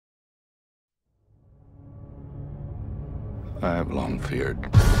I have long feared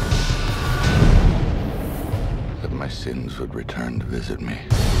that my sins would return to visit me.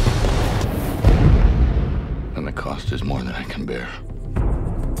 And the cost is more than I can bear.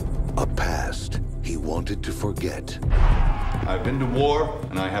 A past he wanted to forget. I've been to war,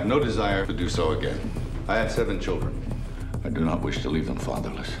 and I have no desire to do so again. I have 7 children. I do not wish to leave them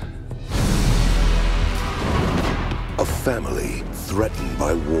fatherless. A family threatened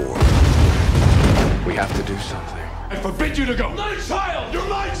by war. We have to do something. I forbid you to go! My child! You're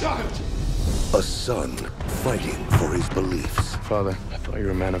my child! A son fighting for his beliefs. Father, I thought you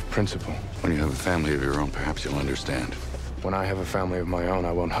were a man of principle. When you have a family of your own, perhaps you'll understand. When I have a family of my own,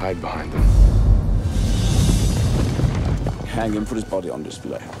 I won't hide behind them. Hang him, put his body on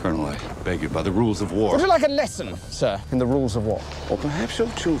display. Colonel, I beg you, by the rules of war. Would you like a lesson, sir, in the rules of war? Or perhaps your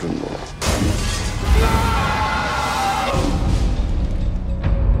children will.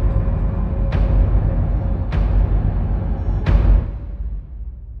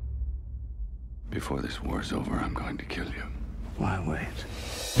 Before this war's over, I'm going to kill you. Why wait?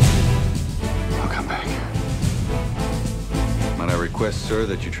 I'll come back. Might I request, sir,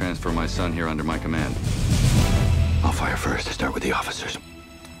 that you transfer my son here under my command? I'll fire first to start with the officers.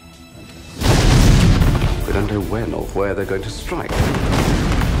 We don't know when or where they're going to strike.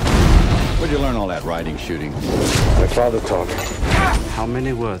 Where'd you learn all that riding, shooting? My father taught me. How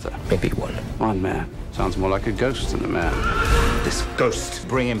many were there? Maybe one. One man. Sounds more like a ghost than a man. This ghost,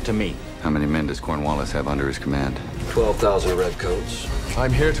 bring him to me. How many men does Cornwallis have under his command? 12,000 redcoats.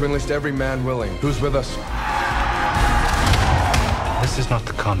 I'm here to enlist every man willing. Who's with us? This is not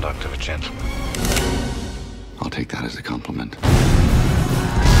the conduct of a gentleman. I'll take that as a compliment.